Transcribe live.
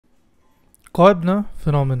Koebner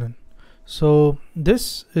phenomenon. So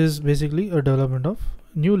this is basically a development of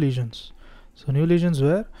new lesions. So new lesions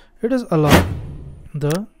where it is along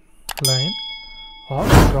the line of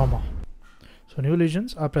trauma. So new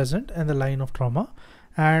lesions are present in the line of trauma,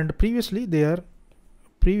 and previously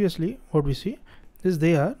what we see is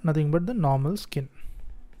they are nothing but the normal skin.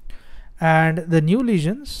 And the new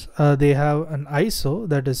lesions, they have an ISO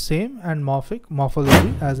that is same and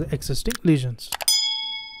morphology as the existing lesions.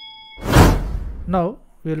 Now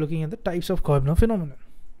we are looking at the types of Koebner phenomenon.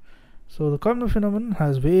 So the Koebner phenomenon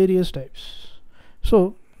has various types.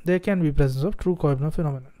 So there can be presence of true Koebner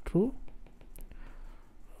phenomenon. True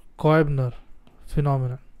Koebner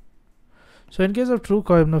phenomenon. So in case of true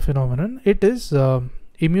Koebner phenomenon, it is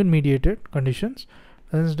immune mediated conditions,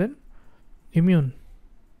 present in immune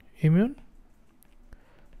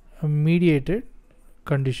mediated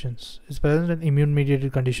conditions. Is present in immune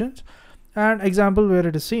mediated conditions. And example where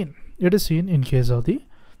it is seen in case of the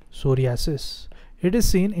psoriasis. It is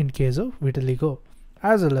seen in case of vitiligo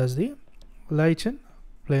as well as the lichen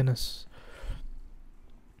planus.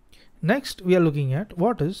 Next we are looking at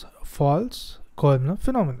what is false Koebner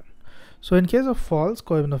phenomenon. So in case of false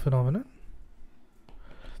Koebner phenomenon,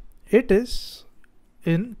 it is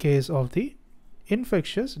in case of the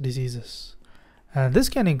infectious diseases, and this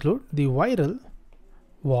can include the viral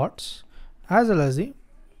warts as well as the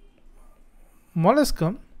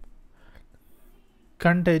molluscum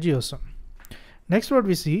contagiosum. Next what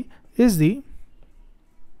we see is the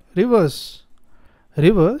reverse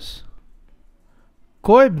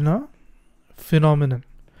Koebner phenomenon.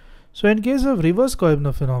 So in case of reverse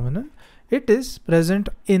Koebner phenomenon, it is present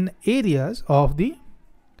in areas of the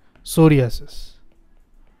psoriasis.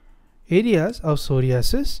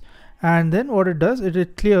 And then what it does,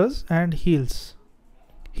 it clears and heals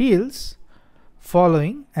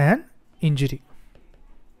following an injury.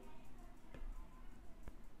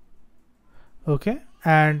 Okay,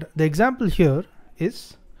 and the example here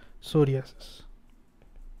is psoriasis.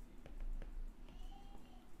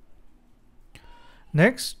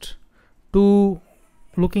 Next, to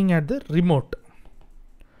looking at the remote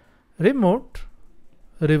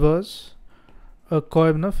reverse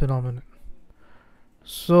Koebner phenomenon.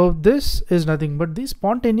 So this is nothing but the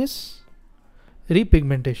spontaneous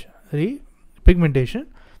repigmentation,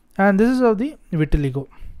 and this is of the vitiligo,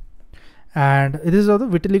 and it is of the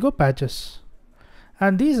vitiligo patches,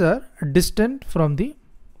 and these are distant from the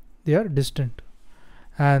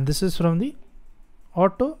and this is from the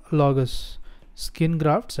autologous skin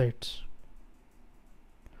graft sites.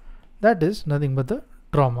 That is nothing but the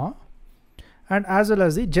trauma, and as well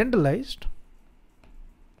as the generalized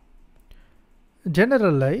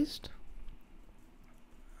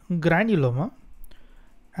granuloma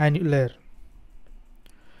annulare.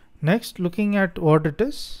 Next, looking at what it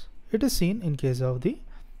is seen in case of the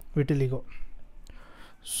vitiligo.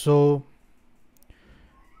 So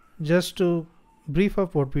just to brief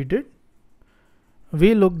up what we did,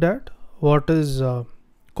 we looked at what is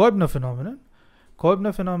Koebner phenomenon.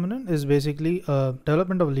 Koebner phenomenon is basically a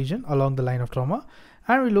development of lesion along the line of trauma,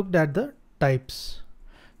 and we looked at the types.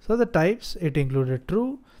 So the types, it included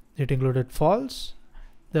true, it included false,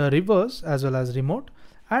 the reverse as well as remote,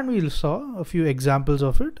 and we saw a few examples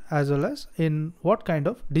of it as well as in what kind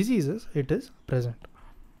of diseases it is present.